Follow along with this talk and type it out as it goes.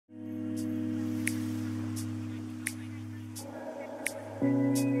I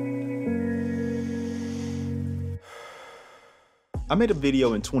made a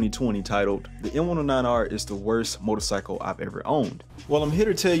video in 2020 titled, "The M109R is the worst motorcycle I've ever owned." Well, I'm here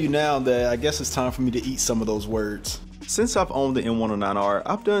to tell you now that I guess it's time for me to eat some of those words. Since I've owned the M109R,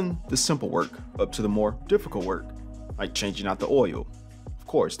 I've done the simple work up to the more difficult work, like changing out the oil. Of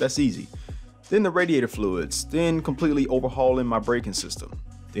course, that's easy. Then the radiator fluids, then completely overhauling my braking system.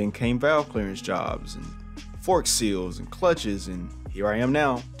 Then came valve clearance jobs and fork seals and clutches, and here I am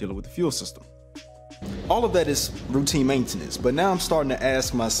now dealing with the fuel system. All of that is routine maintenance, but now I'm starting to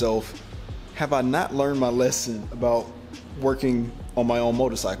ask myself, have I not learned my lesson about working on my own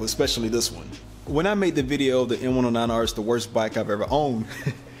motorcycle, especially this one? When I made the video, the M109R is the worst bike I've ever owned,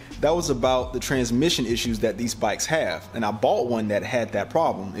 that was about the transmission issues that these bikes have, and I bought one that had that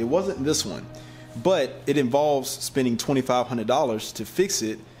problem. It wasn't this one, but it involves spending $2,500 to fix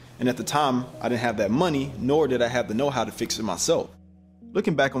it, and at the time, I didn't have that money, nor did I have the know-how to fix it myself.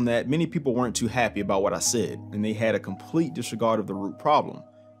 Looking back on that, many people weren't too happy about what I said, and they had a complete disregard of the root problem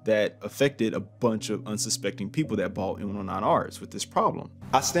that affected a bunch of unsuspecting people that bought M109Rs with this problem.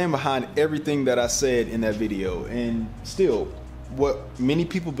 I stand behind everything that I said in that video, and still, what many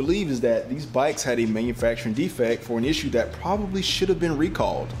people believe is that these bikes had a manufacturing defect for an issue that probably should have been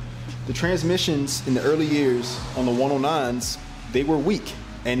recalled. The transmissions in the early years on the 109s, they were weak,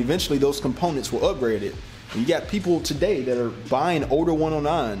 and eventually those components were upgraded. And you got people today that are buying older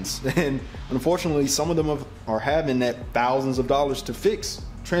 109s, and unfortunately some of them are having that thousands of dollars to fix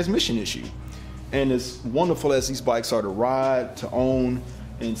transmission issue. And as wonderful as these bikes are to ride, to own,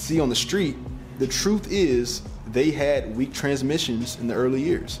 and see on the street, the truth is they had weak transmissions in the early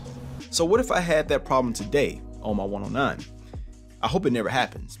years. So what if I had that problem today on my 109? I hope it never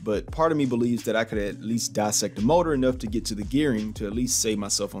happens, but part of me believes that I could at least dissect the motor enough to get to the gearing to at least save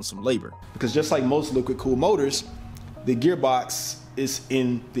myself on some labor. Because just like most liquid cooled motors, the gearbox is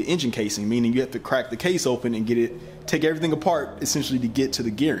in the engine casing, meaning you have to crack the case open and take everything apart essentially to get to the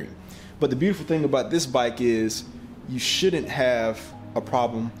gearing. But the beautiful thing about this bike is you shouldn't have a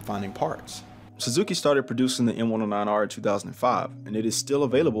problem finding parts. Suzuki started producing the M109R in 2005, and it is still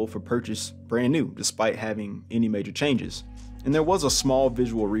available for purchase brand new despite having any major changes. And there was a small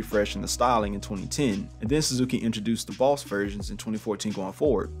visual refresh in the styling in 2010, and then Suzuki introduced the Boss versions in 2014 going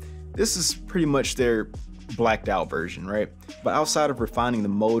forward. This is pretty much their blacked out version, right? But outside of refining the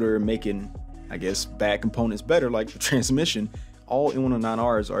motor, making, I guess, bad components better like the transmission, all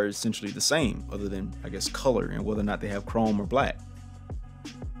M109Rs are essentially the same, other than, I guess, color and whether or not they have chrome or black.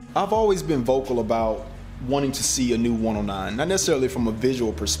 I've always been vocal about wanting to see a new 109, not necessarily from a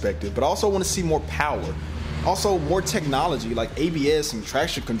visual perspective, but I also want to see more power. Also more technology like ABS and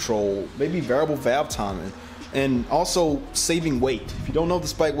traction control, maybe variable valve timing, and also saving weight. If you don't know,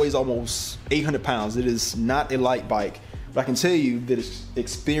 this bike weighs almost 800 pounds. It is not a light bike, but I can tell you that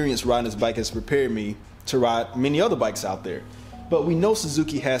experience riding this bike has prepared me to ride many other bikes out there. But we know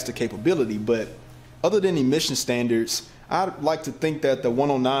Suzuki has the capability, but other than emission standards, I'd like to think that the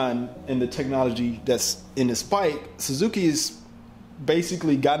 109 and the technology that's in this bike, Suzuki is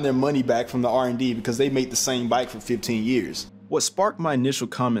basically gotten their money back from the R&D because they made the same bike for 15 years. What sparked my initial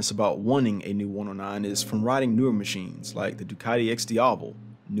comments about wanting a new 109 is from riding newer machines like the Ducati X Diavolo,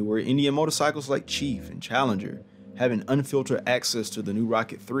 newer Indian motorcycles like Chief and Challenger, having unfiltered access to the new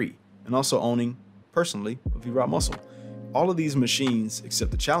Rocket 3, and also owning, personally, a V-Rod Muscle. All of these machines, except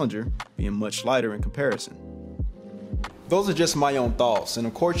the Challenger, being much lighter in comparison. Those are just my own thoughts, and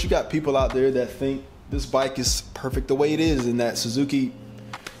of course you got people out there that think this bike is perfect the way it is and that Suzuki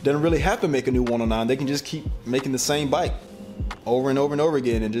doesn't really have to make a new 109. They can just keep making the same bike over and over and over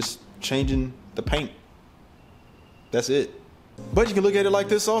again and just changing the paint. That's it. But you can look at it like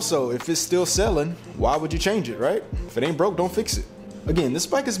this also. If it's still selling, why would you change it, right? If it ain't broke, don't fix it. Again, this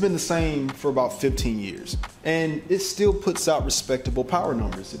bike has been the same for about 15 years and it still puts out respectable power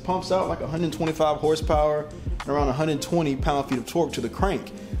numbers. It pumps out like 125 horsepower and around 120 pound-feet of torque to the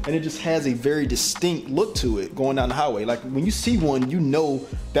crank. And it just has a very distinct look to it going down the highway. Like when you see one, you know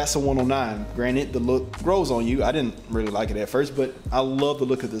that's a 109. Granted, the look grows on you. I didn't really like it at first, but I love the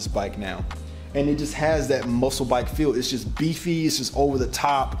look of this bike now. And it just has that muscle bike feel. It's just beefy, it's just over the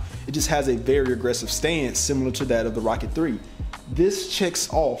top. It just has a very aggressive stance similar to that of the Rocket 3. This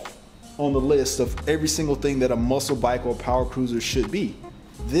checks off on the list of every single thing that a muscle bike or power cruiser should be.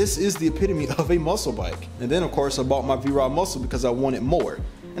 This is the epitome of a muscle bike. And then of course I bought my V-Rod Muscle because I wanted more.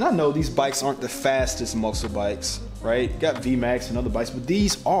 And I know these bikes aren't the fastest muscle bikes, right? You got VMAX and other bikes, but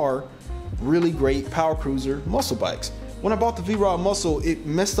these are really great power cruiser muscle bikes. When I bought the V-Rod Muscle, it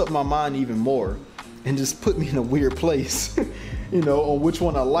messed up my mind even more and just put me in a weird place, you know, on which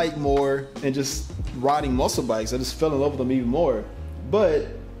one I like more, and just riding muscle bikes. I just fell in love with them even more. But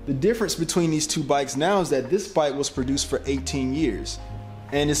the difference between these two bikes now is that this bike was produced for 18 years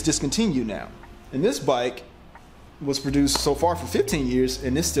and it's discontinued now. And this bike was produced so far for 15 years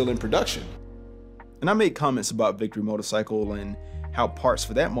and it's still in production. And I made comments about Victory Motorcycle and how parts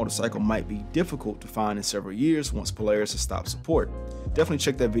for that motorcycle might be difficult to find in several years once Polaris has stopped support. Definitely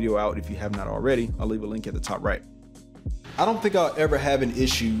check that video out if you have not already. I'll leave a link at the top right. I don't think I'll ever have an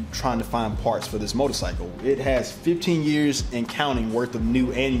issue trying to find parts for this motorcycle. It has 15 years and counting worth of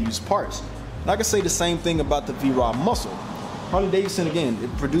new and used parts. And I can say the same thing about the V-Rod Muscle. Harley-Davidson, again, it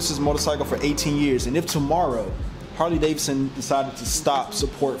produces a motorcycle for 18 years, and if tomorrow Harley-Davidson decided to stop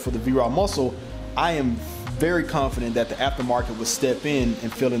support for the V-Rod Muscle, I am very confident that the aftermarket would step in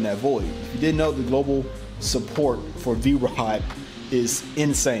and fill in that void. If you didn't know, the global support for V-Rod is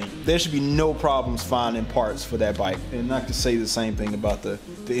insane. There should be no problems finding parts for that bike. And I could say the same thing about the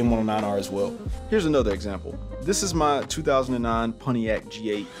M109R as well. Here's another example. This is my 2009 Pontiac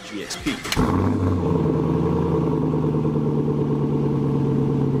G8 GXP.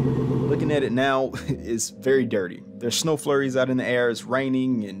 Looking at it now, it's very dirty. There's snow flurries out in the air, it's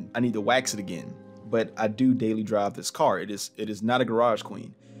raining, and I need to wax it again. But I do daily drive this car. It is not a garage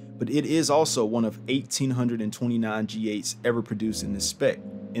queen, but it is also one of 1,829 G8s ever produced in this spec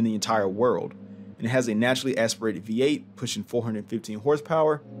in the entire world. And it has a naturally aspirated V8 pushing 415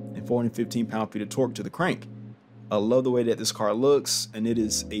 horsepower and 415 pound-feet of torque to the crank. I love the way that this car looks, and it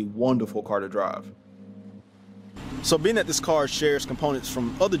is a wonderful car to drive. So being that this car shares components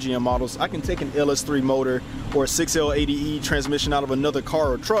from other GM models, I can take an LS3 motor or a 6L80E transmission out of another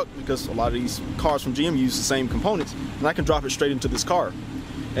car or truck, because a lot of these cars from GM use the same components, and I can drop it straight into this car.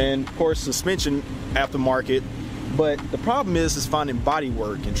 And of course, suspension aftermarket, but the problem is finding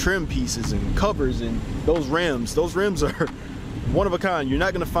bodywork and trim pieces and covers and those rims. Those rims are one of a kind. You're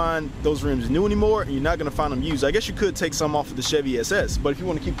not gonna find those rims new anymore, and you're not gonna find them used. I guess you could take some off of the Chevy SS, but if you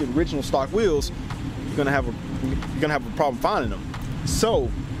want to keep the original stock wheels, you're gonna have a problem finding them. So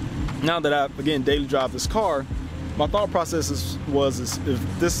now that I again daily drive this car, my thought process was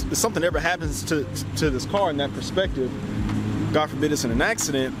if something ever happens to this car in that perspective, God forbid it's in an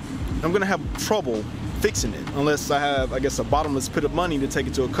accident, I'm gonna have trouble fixing it unless I have, I guess, a bottomless pit of money to take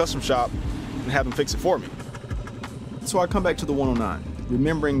it to a custom shop and have them fix it for me. So I come back to the 109,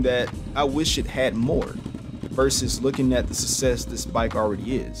 remembering that I wish it had more versus looking at the success this bike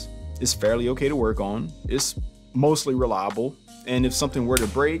already is. It's fairly okay to work on, it's mostly reliable, and if something were to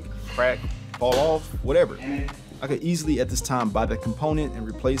break, crack, fall off, whatever, I could easily at this time buy the component and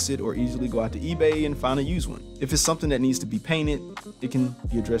replace it, or easily go out to eBay and find a used one. If it's something that needs to be painted, it can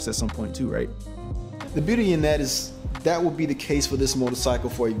be addressed at some point too, right? The beauty in that is that will be the case for this motorcycle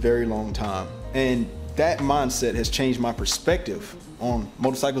for a very long time, and that mindset has changed my perspective on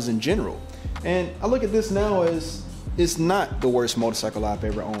motorcycles in general. And I look at this now as it's not the worst motorcycle I've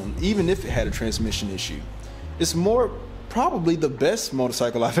ever owned, even if it had a transmission issue. It's more probably the best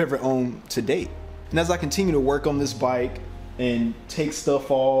motorcycle I've ever owned to date. And as I continue to work on this bike and take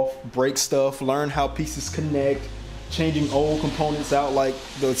stuff off, break stuff, learn how pieces connect, changing old components out like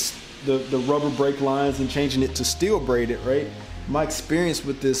the rubber brake lines and changing it to steel braided, right? My experience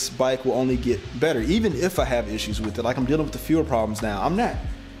with this bike will only get better, even if I have issues with it. Like I'm dealing with the fuel problems now. I'm not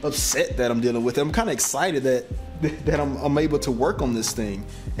upset that I'm dealing with it. I'm kind of excited that I'm able to work on this thing.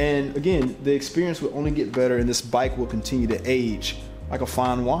 And again, the experience will only get better, and this bike will continue to age like a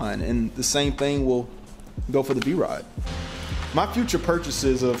fine wine. And the same thing will go for the V-Rod. My future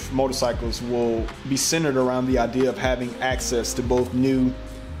purchases of motorcycles will be centered around the idea of having access to both new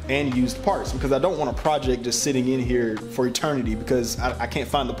and used parts, because I don't want a project just sitting in here for eternity because I can't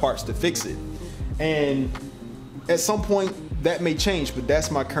find the parts to fix it. And at some point that may change, but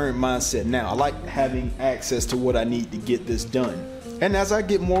that's my current mindset now. I like having access to what I need to get this done. And as I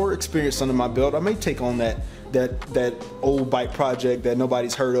get more experience under my belt, I may take on that old bike project that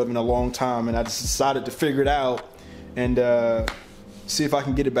nobody's heard of in a long time, and I just decided to figure it out and see if I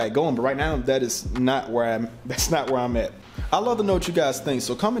can get it back going. But right now, that's not where I'm at. I'd love to know what you guys think,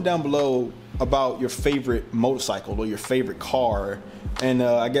 so comment down below about your favorite motorcycle or your favorite car, and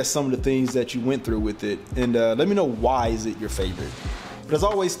I guess some of the things that you went through with it, and let me know why is it your favorite. But as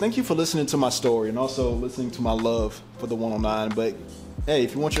always, thank you for listening to my story and also listening to my love for the 109. But hey,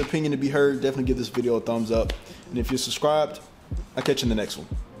 if you want your opinion to be heard, definitely give this video a thumbs up, and if you're subscribed, I'll catch you in the next one.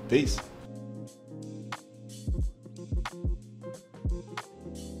 Peace.